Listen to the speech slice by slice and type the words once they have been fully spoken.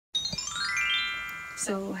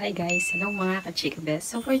So, hi guys. Hello mga ka-chikabes.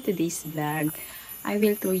 So, for today's vlog, I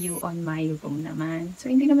will tour you on my room naman. So,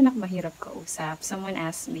 hindi naman ako mahirap kausap. Someone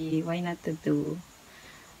asked me, why not to do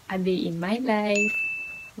a day in my life,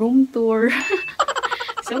 room tour.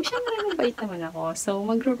 So, syempre, mabait naman ako. So,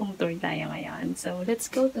 mag-room tour tayo ngayon. So, let's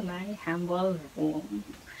go to my humble room.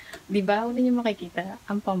 Diba, una niyo makikita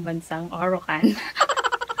ang pambansang Orocan.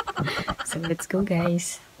 So, let's go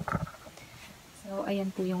guys. So, ayan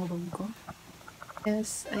po yung room ko.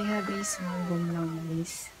 Yes, I have a small room now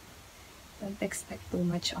guys. Don't expect too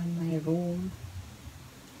much on my room.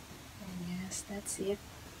 And yes, that's it.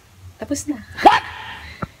 Tapos na. What?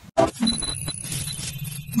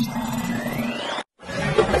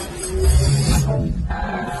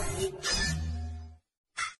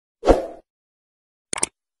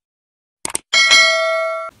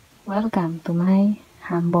 Welcome to my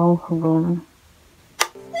humble room.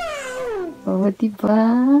 Oh, diba?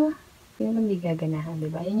 Pero hindi gaganahan,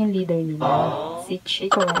 diba? Yan yung leader nila. Si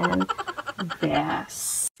Chicoran.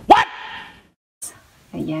 Yes. What?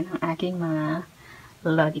 Ayan ang aking mga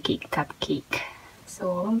lolly cake, cupcake.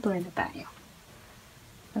 So, room tour na tayo.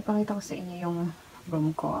 Napakita ko sa inyo yung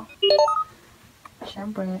room ko.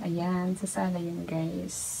 Siyempre, ayan. Sa sala yun,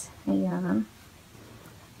 guys. Ayan.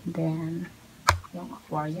 Then, yung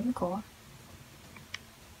aquarium ko.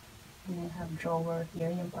 And I have drawer here,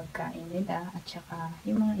 yung pagkain nila, at saka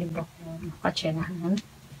yung mga iba kong katsinahan.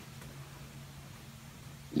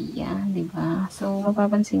 Yan, diba? So,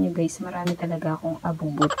 mapapansin nyo guys, marami talaga akong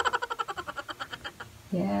abubot.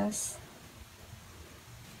 Yes.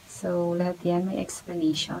 So, lahat yan may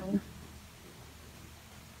explanation.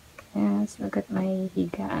 Yes, look at my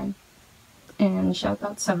higaan. And shout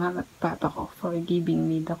out sa mama at papa ko for giving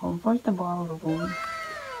me the comfortable room.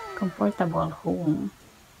 Comfortable home.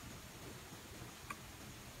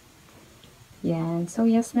 Yan. So,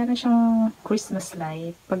 yes, meron siyang Christmas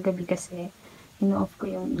light. Paggabi kasi, ino-off ko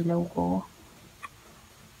yung ilaw ko.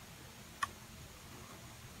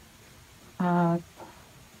 At,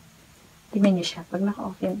 tingnan nyo siya. Pag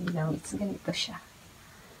naka-off yung ilaw, it's ganito siya.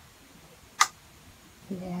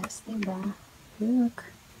 Yes, diba?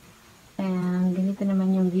 Look. And, ganito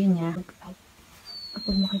naman yung view niya.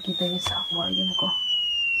 Kapag makikita nyo sa aquarium ko.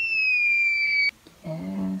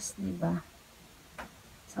 Yes, diba?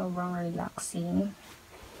 Sobrang relaxing.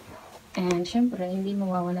 And, syempre, hindi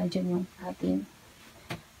mawawala dyan yung ating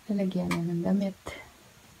lalagyanan ng damit.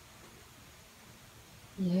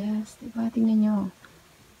 Yes, diba? Tingnan nyo.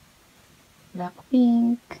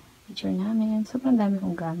 Blackpink. Picture namin. Sobrang dami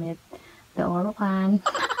kong gamit. The Orocan.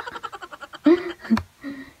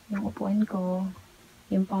 Yung upuan ko.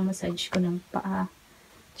 Yung pang massage ko ng paa.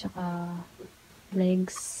 Tsaka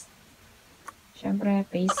legs. Siyempre,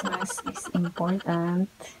 face mask is important.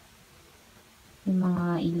 Yung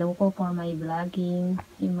mga ilaw ko for my vlogging.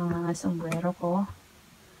 Yung mga sombrero ko.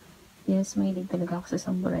 Yes, mahilig talaga ako sa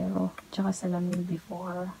sombrero. Tsaka salamin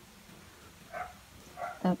before.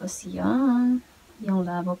 Tapos yan. Yung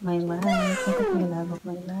love of my life. Look at my love of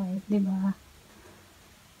my life. Diba?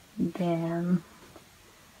 Then,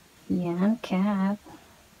 yan, cat.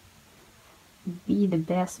 Be the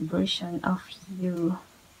best version of you.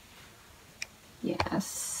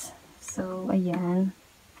 Yes. So, ayan.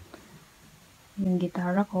 Yung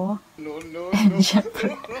gitara ko. And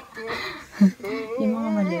syempre, yung mga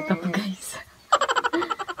maleta ko, guys.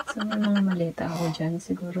 So, may mga maleta ako dyan.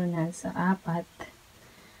 Siguro nasa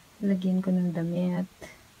 4. Lagyan ko ng damit.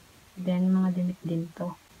 Then, mga damit din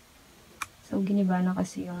to. So, giniba na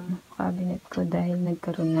kasi yung cabinet ko dahil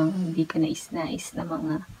nagkaroon ng hindi ka nais-nais na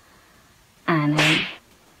mga anay.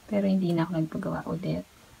 Pero hindi na ako nagpagawa ulit.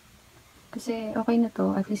 Kasi okay na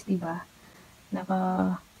to, at least diba, ano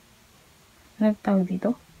tawag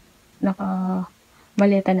dito?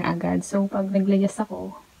 Maleta na agad. So, pag naglayas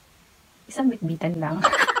ako, isang bitbitan lang.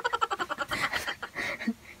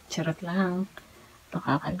 Charot lang.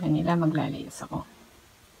 Pakakala nila, maglalayas ako.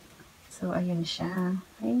 So, ayun siya.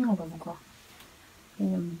 Ayun yung bag ko.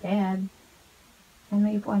 Ayun yung bed. Ay,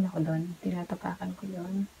 may ipuan ako doon. Tinatapakan ko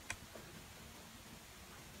yun.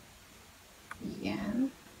 Yan.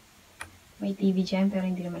 May TV dyan, pero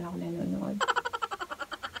hindi naman ako nanonood.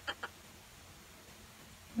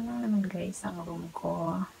 Ano naman guys, ang room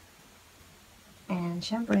ko. And,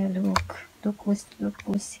 syempre, look who's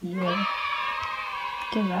here.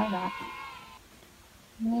 Kirara.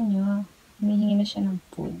 Ano nyo? Humihingi na siya ng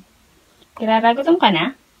food. Kirara, gutom ka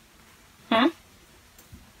na? Ha?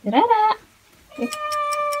 Kirara!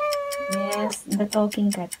 Yes, the talking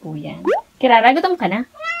cat po yan. Kirara, gutom ka na?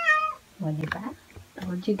 O, diba?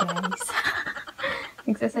 Told you guys.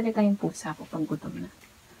 Nagsasalita yung pusa ko pag gutom na.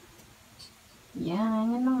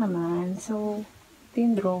 Yan, yan lang naman. So, Ito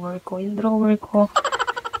yung drawer ko. Yung drawer ko,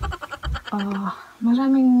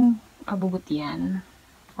 maraming abubot yan.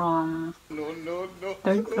 From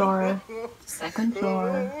third floor, second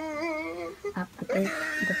floor, up to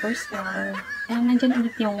the first floor. And nandyan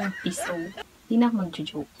ulit yung piso. Di na ako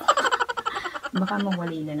mag-joke. Baka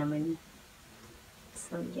mawali na naman.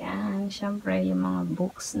 So, yan. Siyempre, yung mga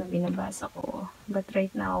books na binabasa ko. But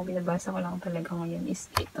right now, binabasa ko lang talaga ngayon is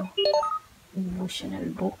ito. Devotional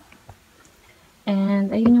book. And,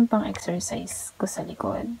 ayun yung pang-exercise ko sa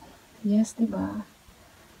likod. Yes, diba?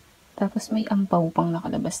 Tapos, may ampaw pang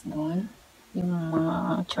nakalabas doon. Yung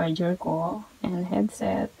mga charger ko, and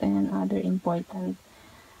headset, and other important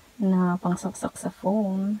na pangsaksak sa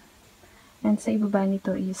phone. And sa ibaba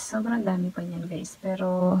nito is, sobrang dami pa niyan guys.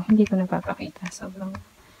 Pero, hindi ko napapakita. Sobrang,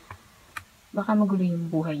 baka magulo yung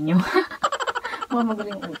buhay nyo. Baka magulo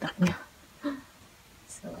yung utak nyo.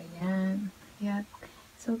 So, ayan. Ayan.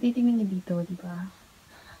 So, titingnan niyo dito, di ba?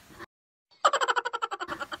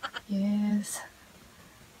 Yes.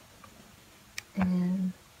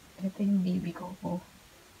 And, ito yung baby ko po.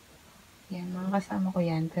 Yan, mga kasama ko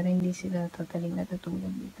yan. Pero hindi sila totally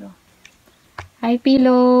natutulog dito. Hi,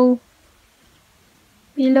 Pillow!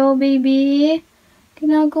 Pillow, baby!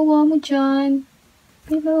 Ginagawa mo dyan?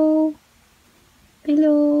 Pillow!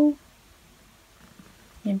 Pillow!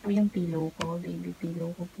 Yan po yung pillow ko. Baby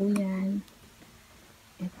pillow ko po yan.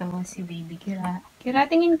 Ito si baby Kira. Kira,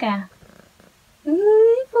 tingin ka.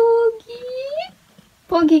 Uy, pogi!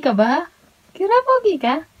 Pogi ka ba? Kira, pogi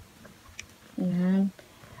ka? Yan.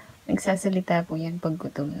 Nagsasalita po yan pag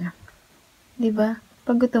gutom na. Diba?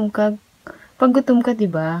 Pag gutom ka,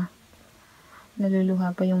 diba?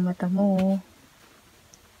 Naluluha pa yung mata mo.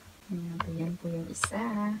 Yan po yung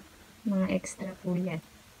isa. Mga extra po yan.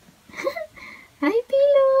 Hi,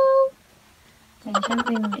 Pillow! Yan,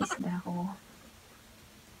 syempre yung mga isda ko.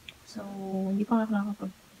 So, hindi pa nga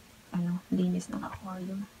nakapag linis ng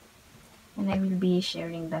aquarium. And I will be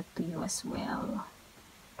sharing that to you as well.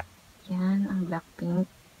 Yan, ang black paint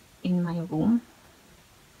in my room.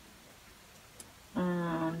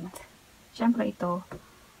 And, syempre ito,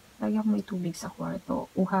 lagi ako may tubig sa kwarto.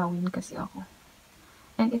 Uhawin kasi ako.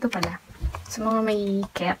 And ito pala, sa mga may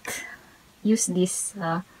cat, use this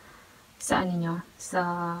sa ano nyo, sa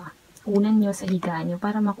unan nyo, sa higaan nyo,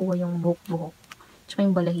 para makuha yung buhok-buhok. Tsaka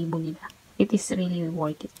yung balahibo nila. It is really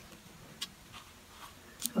worth it.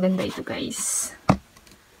 Maganda ito, guys.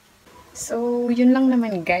 So, yun lang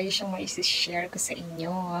naman, guys, yung mai-share ko sa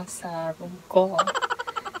inyo sa room ko.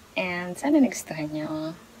 And, sana nagustuhan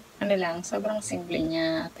nyo. Ano lang, sobrang simple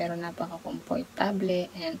niya, pero napaka-comfortable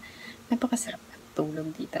and napakasarap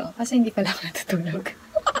tulog dito. Kasi hindi pala ako natutulog.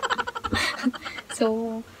 So,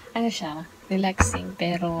 ano siya, relaxing,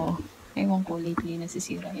 pero ewan ko, lately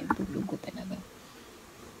nasisira yung tulog ko talaga.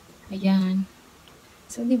 Ayan.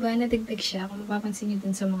 So, diba, nadagdag siya. Kung mapapansin nyo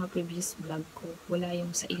dun sa mga previous vlog ko, wala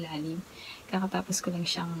yung sa ilalim. Kakatapos ko lang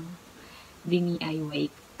siyang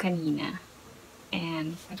DIY kanina.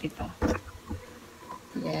 And, ito.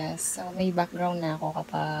 Yes. So, may background na ako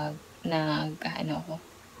kapag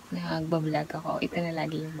nagbablog ako. Ito na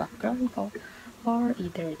lagi yung background ko. Or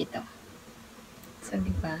either ito. So,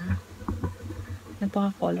 diba,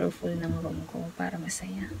 napaka-colorful ng room ko para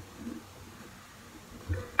masaya.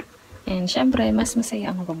 And, syempre, mas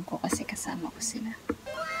masaya ang room ko kasi kasama ko sila.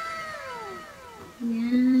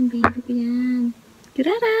 Yan, baby ko yan.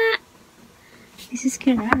 Kirara! This is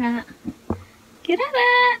Kirara.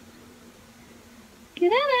 Kirara!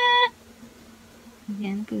 Kirara!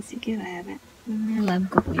 Yan po si Kirara.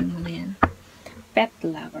 Love ko po yung mga yan. Pet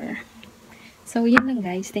lover. So, yun lang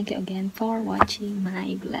guys. Thank you again for watching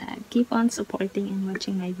my vlog. Keep on supporting and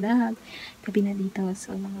watching my vlog. Gabi na dito.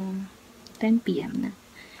 So, 10 PM na.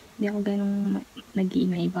 Hindi ako ganun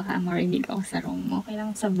nag-iingay. Baka marinig ako sa room mo. Okay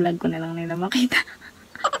lang sa vlog ko na lang nila makita.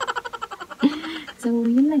 So,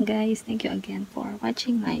 yun lang guys. Thank you again for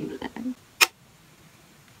watching my vlog.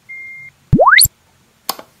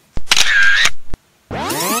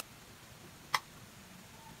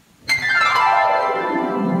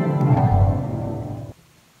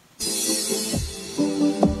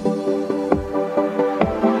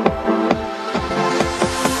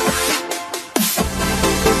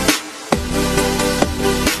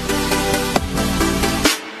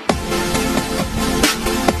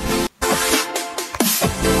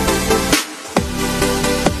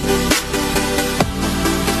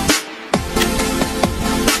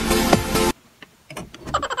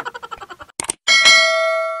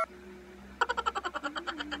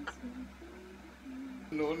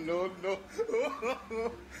 No, no, no.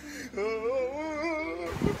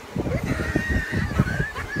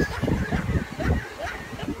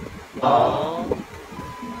 Oh.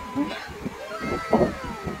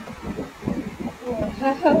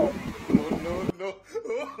 Wow! No.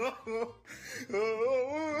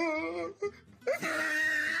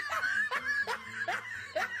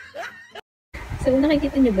 So,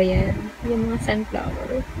 nakikita niyo ba yan? Yung mga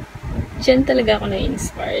sunflower. Diyan talaga ako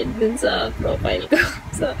na-inspired dun sa profile ko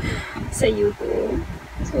sa YouTube.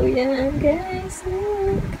 So, yan, guys.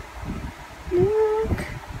 Look! Look!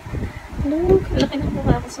 Look! Malaki na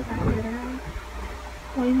mukha ako sa camera.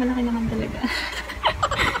 Uy, malaki naman talaga.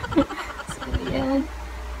 So, yan.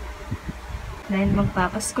 Dahil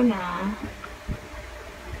magpapasko na,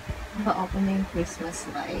 naka-open na yung Christmas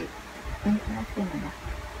light. Ang natin na.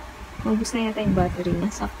 Maubos na yata yung battery niya.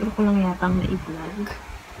 Sakto ko lang yatang na-i-vlog.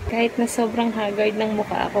 Kahit na sobrang haggard ng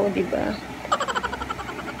mukha ako, diba?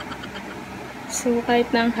 So,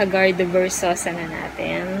 kahit na ang haggard versosa na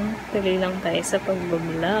natin, tuloy lang tayo sa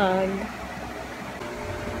pag-vlog.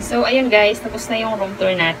 So, ayun guys, tapos na yung room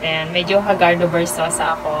tour natin. Medyo haggard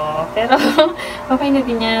versosa ako. Pero, okay na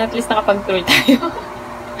din yan. At least nakapag-tour tayo.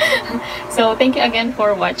 So, thank you again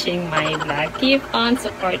for watching my vlog. Keep on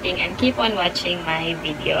supporting and keep on watching my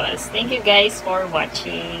videos. Thank you guys for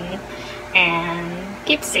watching. And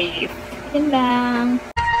keep safe. Yun lang.